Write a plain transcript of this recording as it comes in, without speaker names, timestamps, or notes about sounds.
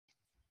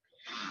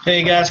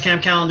Hey guys,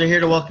 Cam Callender here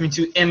to welcome you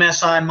to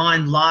MSI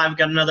Mind Live.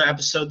 Got another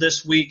episode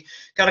this week.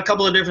 Got a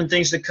couple of different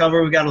things to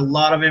cover. We got a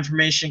lot of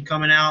information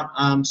coming out,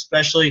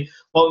 especially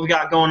what we've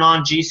got going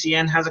on.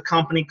 GCN has a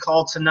company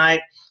call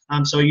tonight.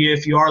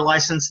 If you are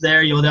licensed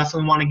there, you'll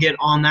definitely want to get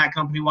on that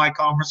company-wide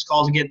conference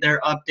call to get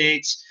their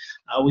updates.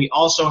 We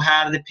also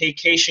have the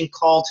vacation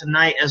call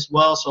tonight as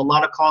well, so a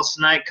lot of calls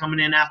tonight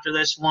coming in after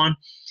this one.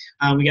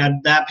 We got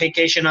that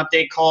vacation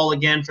update call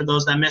again for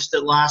those that missed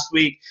it last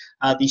week.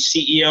 The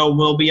CEO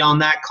will be on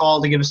that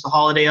call to give us the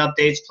holiday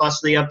updates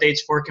plus the updates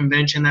for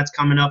convention that's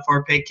coming up for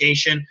our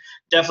vacation.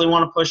 Definitely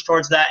want to push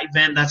towards that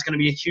event. That's going to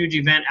be a huge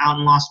event out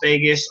in Las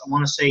Vegas. I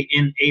want to say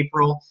in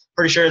April.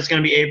 Pretty sure it's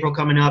going to be April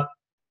coming up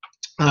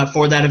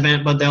for that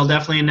event, but they'll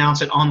definitely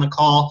announce it on the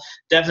call.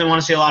 Definitely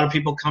want to see a lot of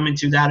people coming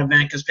to that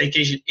event because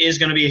vacation is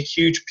going to be a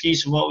huge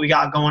piece of what we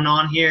got going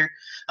on here.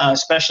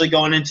 Especially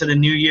going into the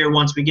new year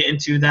once we get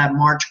into that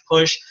March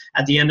push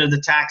at the end of the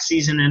tax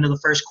season, end of the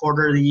first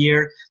quarter of the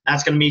year.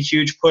 That's going to be a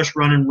huge push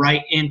running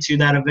right into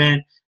that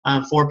event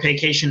for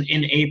vacation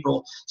in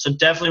April. So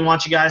definitely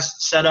want you guys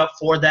set up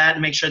for that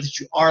and make sure that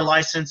you are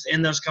licensed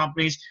in those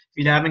companies.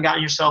 If you haven't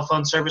gotten your cell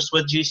phone service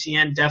with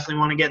GCN, definitely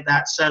want to get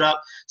that set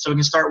up so we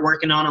can start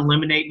working on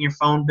eliminating your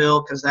phone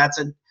bill because that's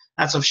a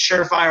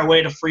surefire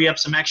way to free up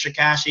some extra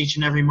cash each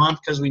and every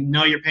month because we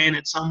know you're paying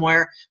it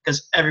somewhere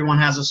because everyone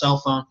has a cell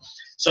phone.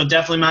 So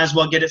definitely might as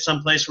well get it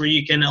someplace where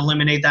you can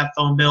eliminate that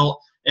phone bill,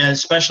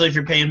 especially if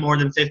you're paying more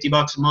than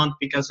 $50 a month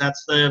because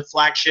that's the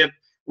flagship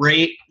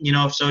rate.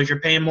 So if you're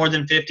paying more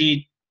than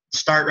 $50,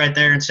 start right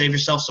there and save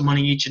yourself some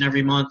money each and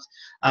every month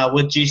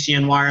with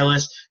GCN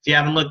Wireless. If you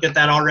haven't looked at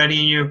that already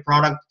in your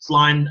product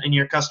line and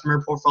your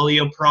customer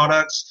portfolio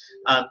products,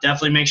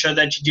 definitely make sure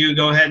that you do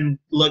go ahead and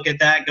look at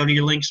that. Go to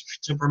your links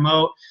to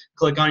promote,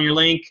 click on your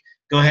link.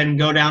 Go ahead and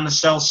go down to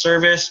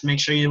self-service. Make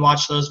sure you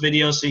watch those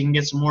videos so you can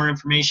get some more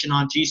information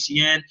on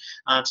GCN.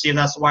 See if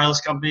that's the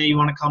wireless company you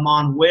want to come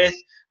on with.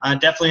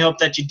 Definitely hope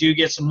that you do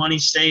get some money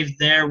saved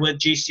there with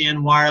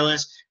GCN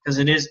Wireless because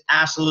it is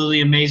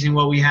absolutely amazing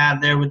what we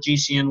have there with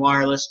GCN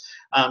Wireless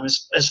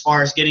as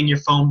far as getting your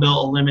phone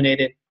bill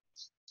eliminated.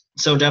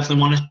 So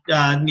definitely want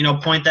to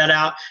point that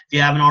out if you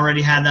haven't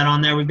already had that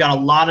on there. We've got a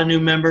lot of new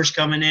members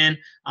coming in,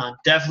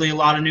 definitely a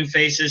lot of new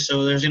faces.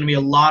 So there's going to be a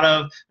lot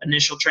of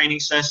initial training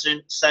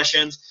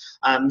sessions.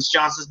 Ms.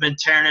 Johnson's been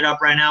tearing it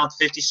up right now with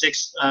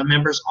 56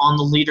 members on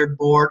the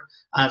leaderboard.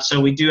 So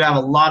we do have a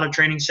lot of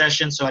training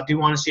sessions. So I do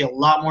want to see a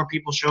lot more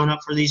people showing up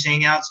for these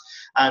hangouts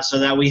so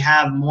that we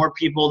have more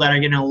people that are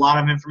getting a lot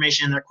of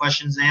information and their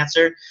questions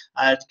answered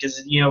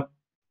because,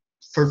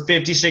 for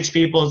 56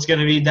 people, it's going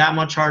to be that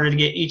much harder to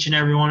get each and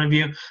every one of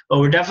you. But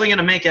we're definitely going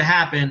to make it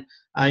happen,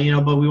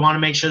 but we want to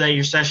make sure that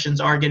your sessions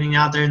are getting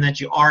out there and that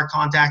you are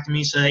contacting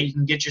me so that you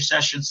can get your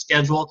sessions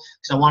scheduled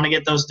because I want to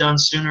get those done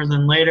sooner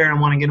than later. I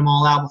want to get them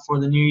all out before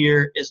the new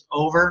year is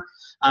over.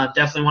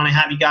 Definitely want to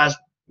have you guys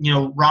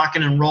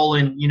rocking and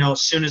rolling,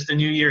 as soon as the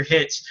new year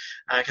hits,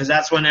 because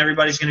that's when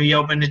everybody's going to be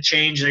open to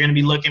change. They're going to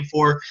be looking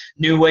for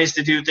new ways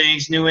to do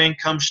things, new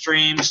income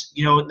streams.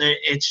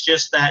 It's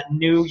just that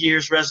New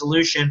Year's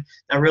resolution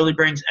that really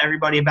brings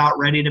everybody about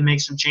ready to make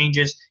some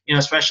changes,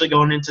 especially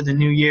going into the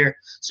new year.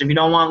 So if you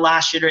don't want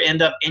last year to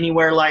end up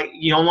anywhere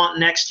you don't want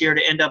next year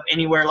to end up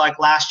anywhere like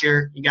last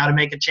year, you got to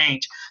make a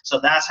change. So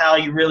that's how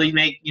you really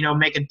make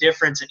a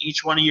difference in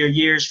each one of your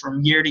years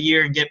from year to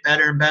year and get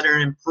better and better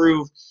and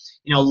improve.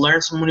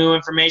 Learn some new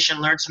information,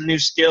 learn some new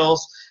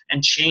skills,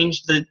 and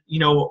change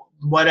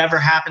whatever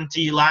happened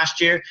to you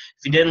last year.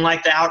 If you didn't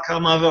like the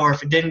outcome of it or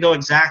if it didn't go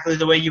exactly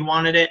the way you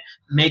wanted it,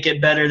 make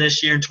it better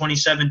this year in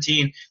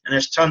 2017. And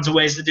there's tons of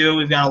ways to do it.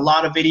 We've got a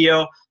lot of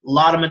video, a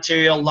lot of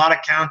material, a lot of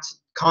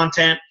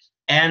content,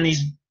 and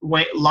these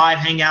live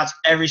hangouts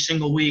every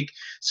single week.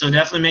 So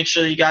definitely make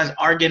sure that you guys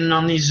are getting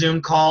on these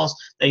Zoom calls,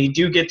 that you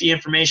do get the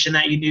information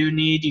that you do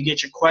need, you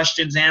get your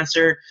questions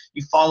answered,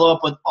 you follow up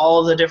with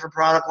all the different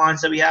product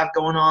lines that we have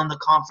going on, the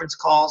conference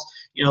calls.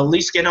 At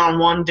least get on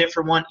one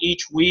different one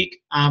each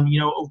week,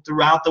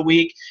 throughout the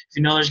week.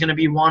 If there's going to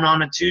be one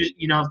on a Tuesday,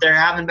 if they're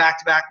having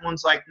back-to-back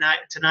ones like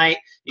tonight,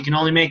 you can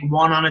only make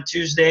one on a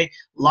Tuesday.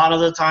 A lot of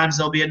the times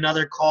there'll be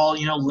another call,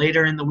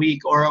 later in the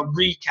week or a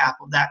recap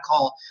of that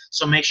call.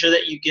 So make sure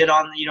that you get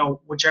on,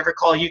 whichever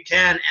call you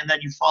can and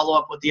that you follow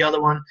up with the other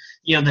one,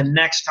 the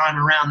next time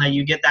around, that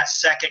you get that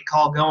second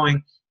call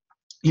going.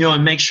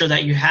 And make sure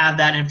that you have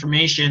that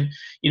information,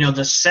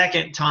 the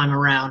second time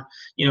around,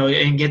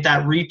 and get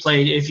that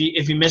replayed.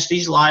 If you miss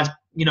these live,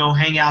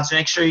 hangouts,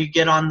 make sure you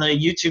get on the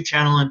YouTube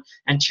channel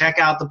and check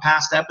out the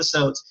past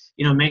episodes.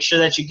 Make sure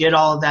that you get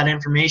all of that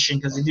information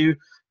because they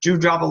do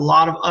drop a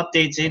lot of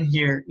updates in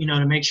here,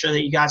 to make sure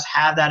that you guys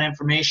have that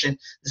information.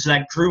 This is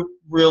that group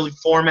really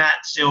format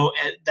so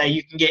that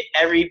you can get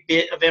every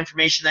bit of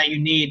information that you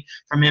need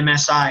from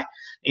MSI.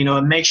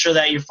 And make sure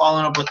that you're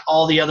following up with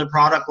all the other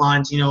product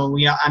lines.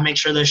 I make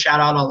sure to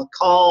shout out all the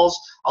calls,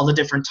 all the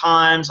different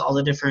times, all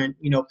the different,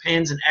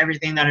 pins and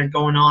everything that are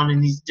going on in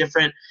these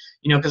different,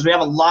 because we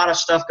have a lot of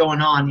stuff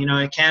going on.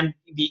 It can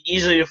be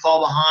easy to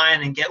fall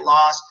behind and get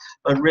lost.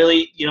 but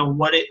really,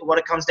 what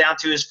it comes down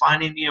to is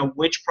finding,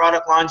 which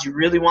product lines you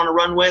really want to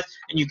run with,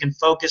 and you can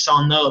focus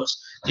on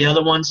those. The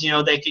other ones,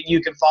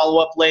 you can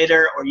follow up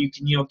later, or you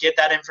can, get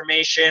that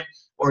information,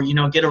 or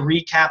get a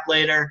recap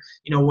later,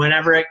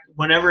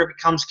 whenever it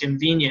becomes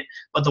convenient.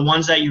 But the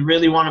ones that you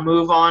really want to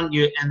move on,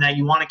 and that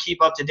you want to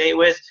keep up to date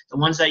with, the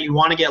ones that you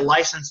want to get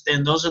licensed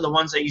in, those are the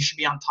ones that you should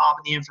be on top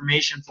of the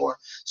information for.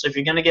 So if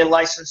you're going to get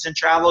licensed in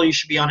travel, you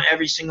should be on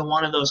every single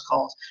one of those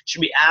calls. You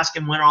should be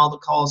asking when all the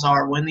calls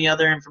are, when the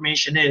other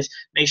information is.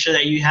 Make sure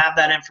that you have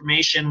that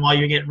information while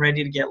you're getting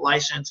ready to get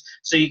licensed,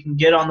 so you can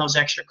get on those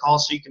extra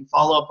calls, so you can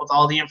follow up with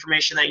all the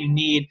information that you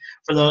need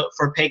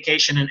for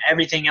vacation and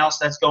everything else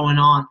that's going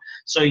on.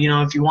 So,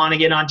 if you want to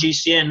get on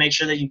GCN, make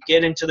sure that you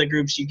get into the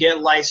groups, you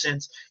get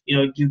licensed,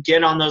 you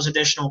get on those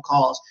additional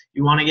calls.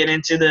 You want to get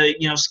into the,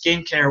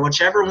 skincare,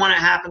 whichever one it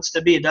happens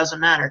to be, it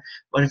doesn't matter.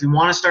 But if you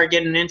want to start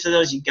getting into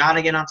those, you got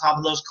to get on top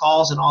of those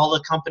calls and all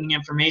the company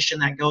information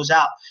that goes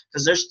out,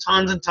 because there's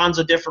tons and tons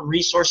of different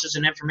resources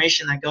and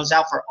information that goes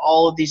out for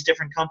all of these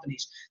different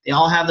companies. They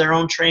all have their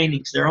own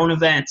trainings, their own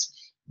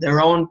events, their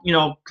own,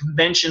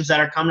 conventions that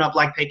are coming up,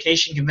 like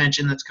vacation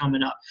convention that's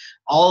coming up.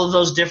 All of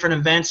those different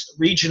events,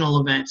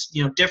 regional events,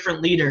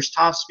 different leaders,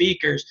 top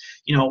speakers,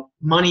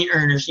 money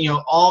earners,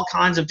 all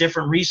kinds of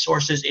different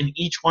resources in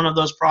each one of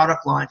those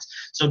product lines.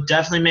 So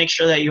definitely make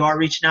sure that you are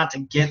reaching out to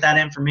get that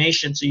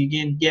information, so you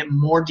can get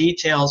more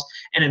details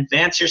and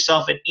advance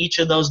yourself at each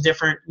of those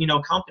different,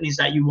 companies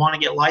that you want to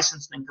get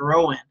licensed and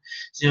grow in.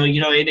 So,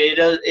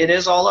 it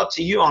is all up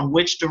to you on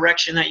which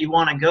direction that you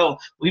want to go.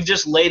 We've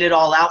just laid it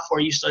all out for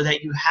you so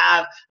that you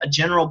have a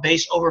general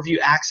base overview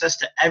access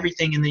to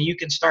everything, and then you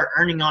can start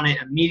earning on it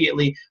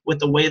immediately with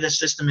the way the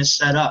system is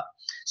set up.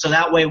 So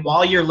that way,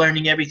 while you're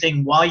learning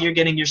everything, while you're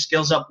getting your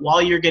skills up,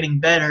 while you're getting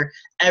better,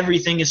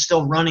 everything is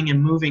still running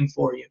and moving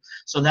for you.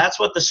 So that's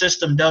what the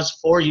system does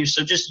for you.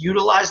 So just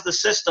utilize the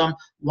system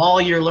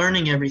while you're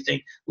learning everything.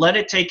 Let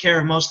it take care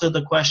of most of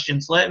the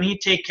questions. Let me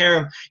take care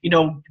of,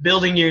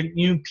 building your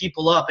new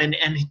people up and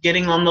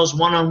getting on those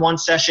one-on-one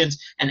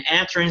sessions and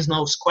answering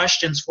those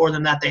questions for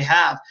them that they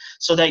have,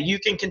 so that you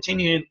can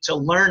continue to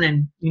learn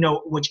in,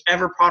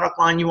 whichever product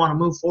line you want to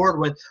move forward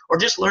with, or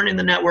just learning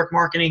the network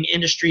marketing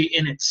industry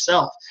in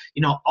itself.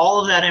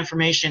 All of that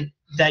information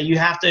that you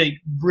have to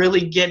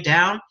really get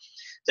down,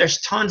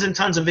 there's tons and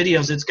tons of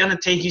videos. It's going to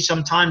take you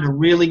some time to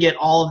really get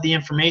all of the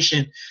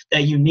information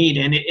that you need,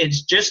 and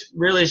it's just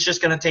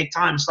going to take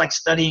time. It's like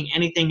studying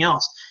anything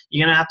else.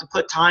 You're going to have to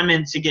put time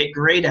in to get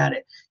great at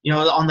it.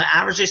 On the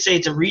average, they say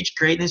to reach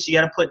greatness, you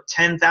got to put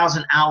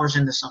 10,000 hours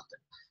into something.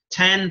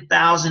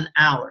 10,000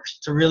 hours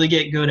to really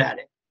get good at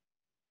it.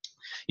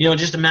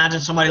 Just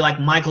imagine somebody like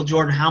Michael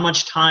Jordan, how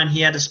much time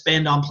he had to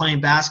spend on playing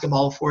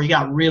basketball before he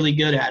got really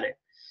good at it.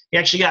 He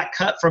actually got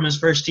cut from his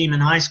first team in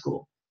high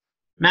school.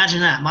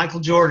 Imagine that, Michael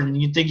Jordan.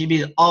 You'd think he'd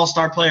be an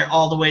all-star player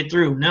all the way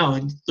through. No,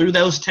 and through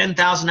those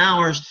 10,000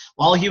 hours,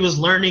 while he was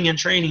learning and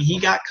training, he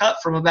got cut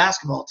from a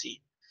basketball team.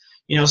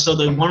 So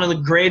one of the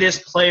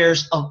greatest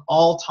players of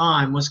all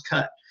time was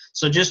cut.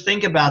 So just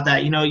think about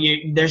that.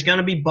 There's going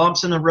to be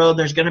bumps in the road.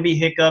 There's going to be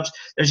hiccups.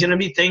 There's going to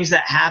be things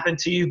that happen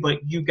to you, but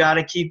you got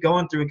to keep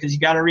going through it, because you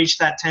got to reach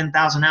that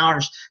 10,000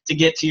 hours to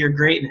get to your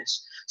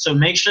greatness. So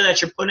make sure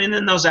that you're putting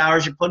in those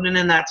hours, you're putting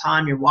in that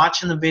time, you're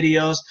watching the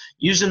videos,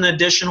 using the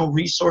additional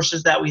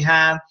resources that we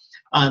have,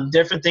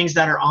 different things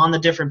that are on the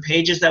different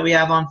pages that we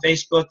have on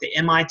Facebook. The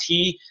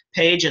MIT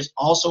page is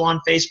also on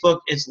Facebook.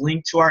 It's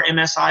linked to our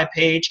MSI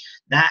page.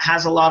 That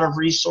has a lot of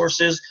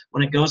resources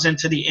when it goes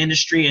into the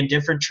industry and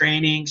different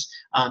trainings,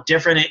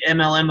 different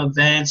MLM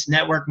events,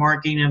 network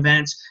marketing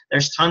events.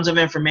 There's tons of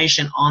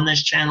information on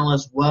this channel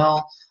as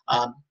well.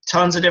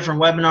 Tons of different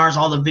webinars,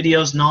 all the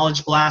videos,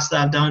 knowledge blasts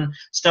that I've done,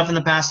 stuff in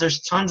the past. There's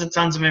tons and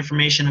tons of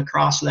information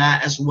across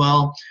that as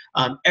well.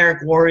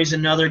 Eric Worre's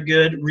another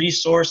good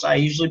resource. I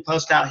usually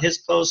post out his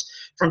posts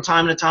from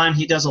time to time.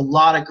 He does a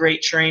lot of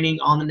great training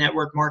on the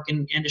network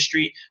marketing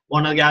industry.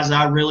 One of the guys that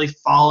I really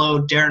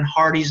follow, Darren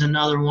Hardy's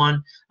another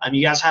one.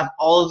 You guys have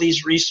all of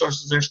these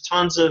resources. There's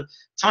tons of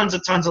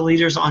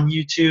leaders on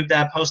YouTube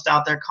that post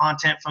out their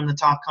content from the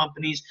top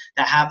companies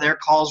that have their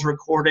calls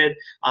recorded.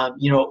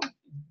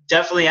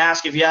 Definitely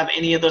ask if you have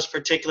any of those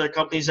particular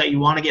companies that you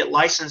want to get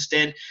licensed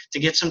in, to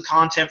get some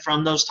content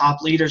from those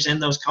top leaders in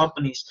those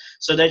companies,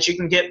 so that you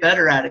can get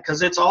better at it,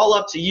 because it's all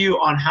up to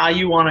you on how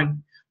you want to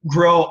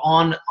grow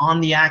on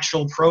the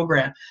actual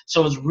program.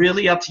 So it's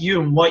really up to you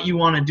and what you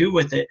want to do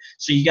with it.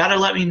 So you got to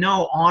let me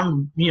know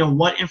on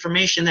what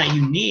information that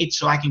you need,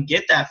 so I can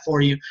get that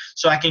for you,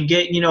 so I can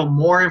get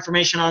more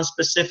information on a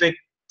specific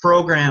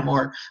program,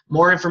 or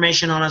more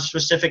information on a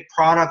specific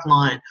product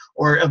line,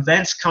 or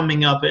events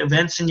coming up,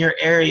 events in your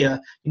area.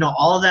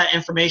 All of that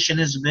information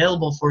is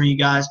available for you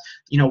guys,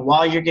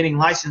 while you're getting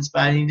licensed.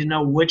 But I need to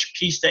know which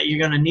piece that you're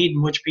going to need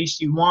and which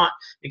piece you want,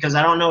 because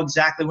I don't know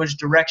exactly which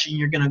direction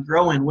you're going to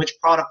grow in, which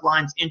product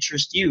lines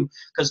interest you,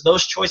 because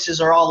those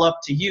choices are all up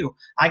to you.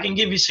 I can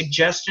give you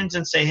suggestions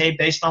and say, hey,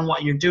 based on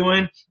what you're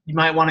doing, you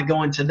might want to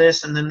go into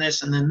this and then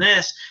this and then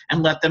this,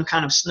 and let them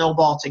kind of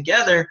snowball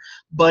together.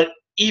 But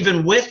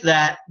even with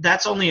that,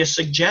 that's only a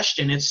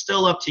suggestion. It's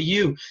still up to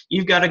you.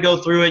 You've got to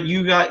go through it.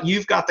 You've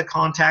got the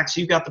contacts.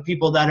 You've got the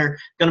people that are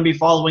going to be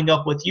following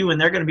up with you, and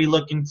they're going to be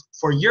looking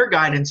for your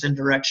guidance and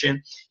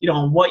direction,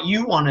 on what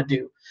you want to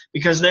do.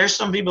 Because there's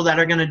some people that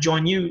are going to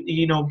join you,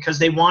 because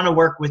they want to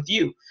work with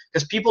you.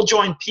 Because people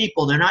join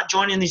people. They're not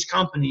joining these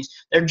companies.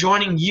 They're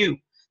joining you.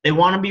 They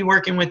want to be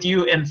working with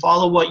you and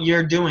follow what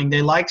you're doing.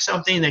 They like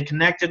something, they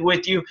connected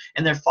with you,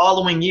 and they're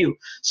following you.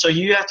 So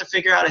you have to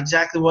figure out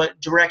exactly what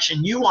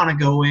direction you want to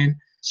go in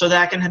so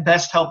that can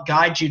best help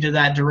guide you to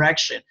that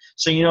direction.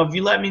 So, if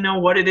you let me know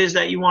what it is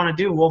that you want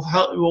to do,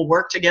 we'll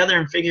work together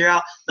and figure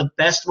out the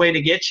best way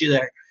to get you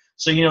there.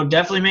 So,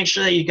 definitely make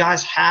sure that you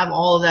guys have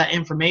all of that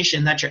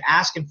information that you're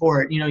asking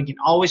for it. You can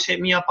always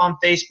hit me up on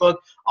Facebook,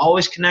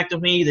 always connect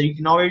with me. You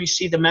can already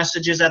see the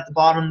messages at the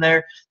bottom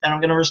there that I'm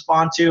going to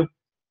respond to.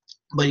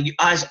 But you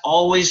guys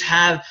always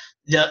have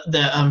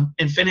the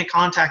infinite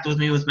contact with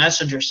me with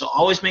Messenger. So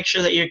always make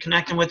sure that you're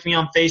connecting with me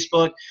on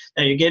Facebook,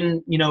 that you're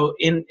getting,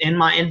 in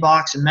my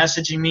inbox and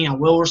messaging me. I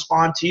will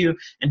respond to you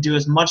and do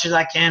as much as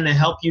I can to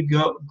help you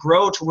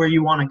grow to where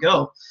you want to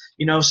go.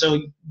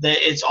 So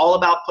it's all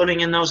about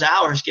putting in those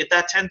hours. Get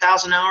that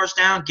 10,000 hours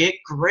down, get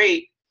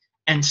great,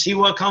 and see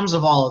what comes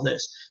of all of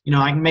this.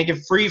 I can make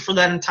it free for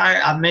that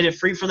I've made it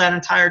free for that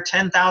entire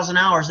 10,000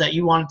 hours that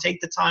you want to take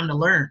the time to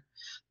learn.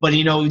 But,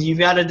 you've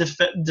got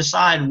to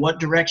decide what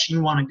direction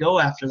you want to go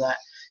after that,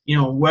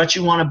 what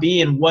you want to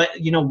be and what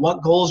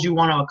goals you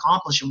want to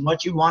accomplish and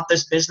what you want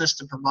this business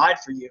to provide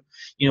for you.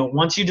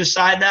 Once you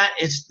decide that,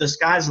 it's the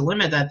sky's the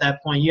limit at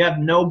that point. You have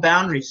no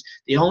boundaries.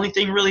 The only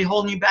thing really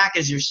holding you back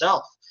is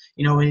yourself.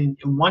 And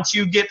once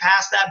you get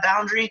past that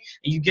boundary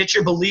and you get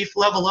your belief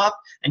level up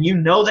and you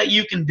know that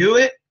you can do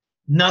it,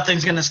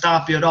 nothing's going to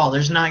stop you at all.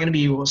 There's not going to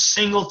be a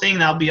single thing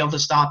that'll be able to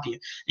stop you.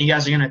 And you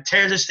guys are going to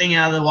tear this thing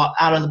out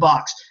of the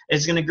box.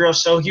 It's going to grow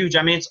so huge.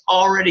 I mean, it's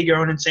already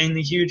grown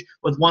insanely huge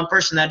with one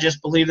person that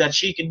just believed that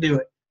she could do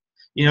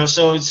it.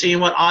 So seeing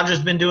what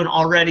Audra's been doing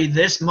already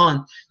this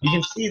month, you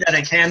can see that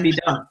it can be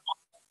done.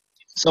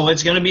 So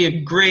it's going to be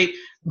a great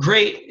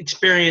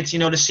experience,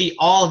 to see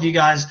all of you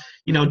guys,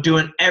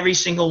 doing every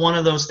single one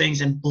of those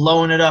things and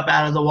blowing it up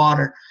out of the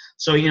water.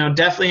 So,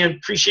 definitely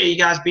appreciate you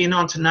guys being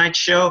on tonight's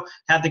show.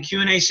 Have the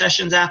Q&A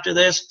sessions after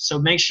this. So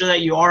make sure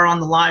that you are on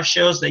the live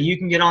shows, that you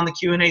can get on the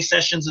Q&A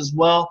sessions as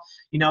well,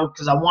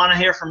 because I want to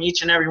hear from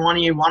each and every one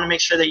of you. Want to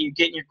make sure that you're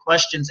getting your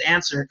questions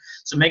answered.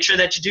 So make sure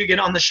that you do get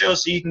on the show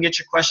so you can get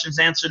your questions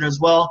answered as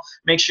well.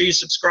 Make sure you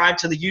subscribe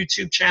to the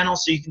YouTube channel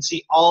so you can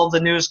see all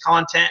the newest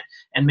content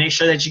and make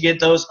sure that you get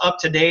those up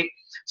to date.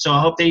 So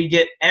I hope that you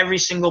get every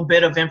single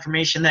bit of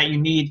information that you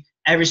need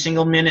every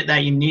single minute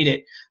that you need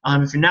it.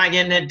 If you're not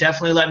getting it,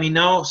 definitely let me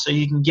know so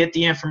you can get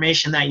the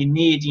information that you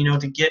need,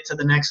 to get to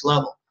the next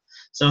level.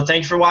 So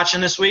thanks for watching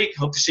this week.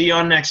 Hope to see you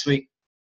on next week.